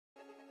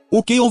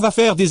Ok, on va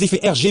faire des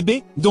effets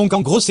RGB, donc en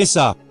gros c'est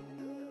ça.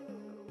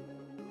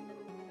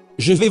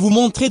 Je vais vous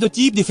montrer deux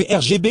types d'effets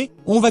RGB,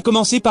 on va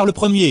commencer par le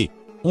premier.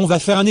 On va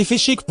faire un effet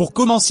shake pour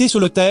commencer sur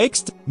le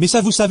texte, mais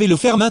ça vous savez le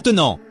faire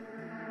maintenant.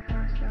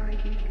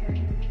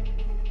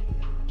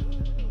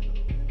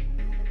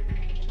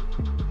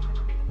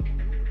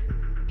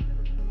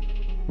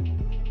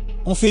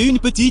 On fait une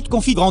petite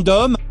config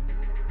random.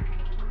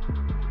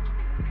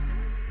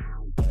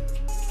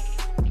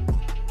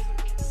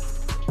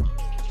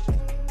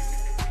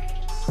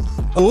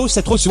 Oh,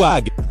 c'est trop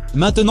swag.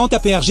 Maintenant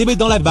tapez RGB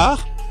dans la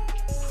barre.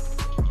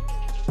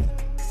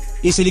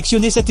 Et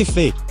sélectionnez cet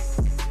effet.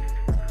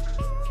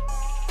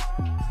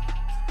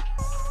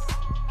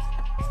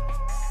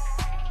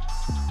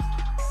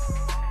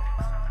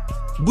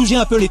 Bougez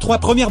un peu les trois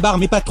premières barres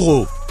mais pas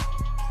trop.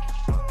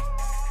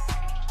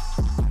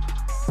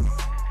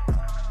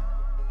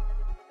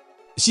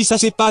 Si ça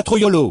c'est pas trop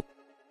YOLO.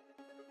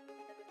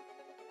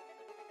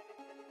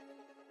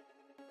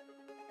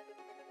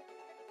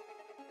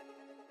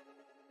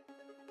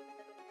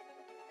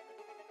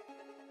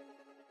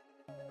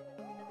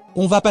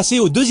 On va passer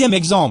au deuxième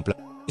exemple.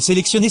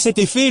 Sélectionnez cet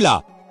effet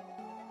là.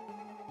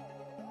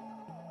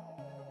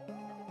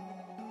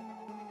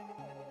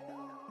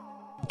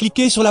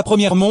 Cliquez sur la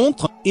première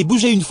montre, et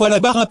bougez une fois la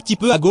barre un petit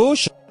peu à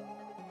gauche.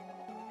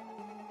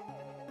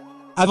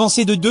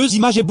 Avancez de 2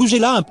 images et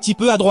bougez-la un petit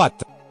peu à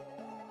droite.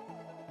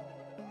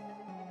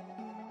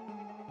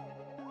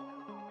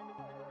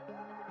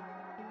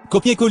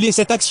 Copiez-coller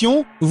cette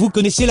action, vous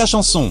connaissez la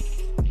chanson.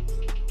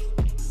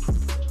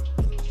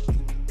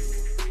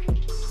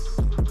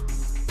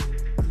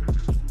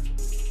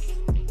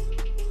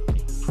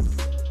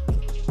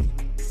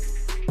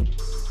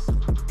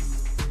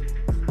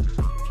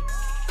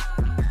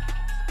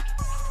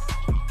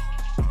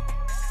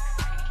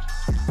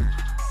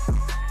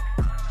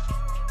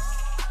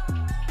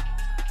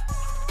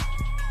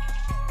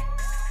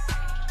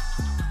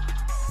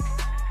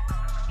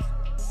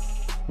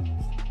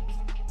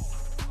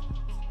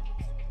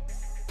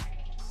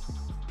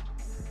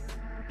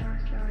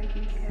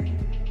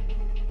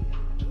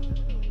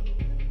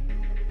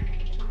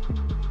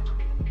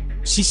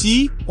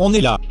 Si, on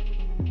est là.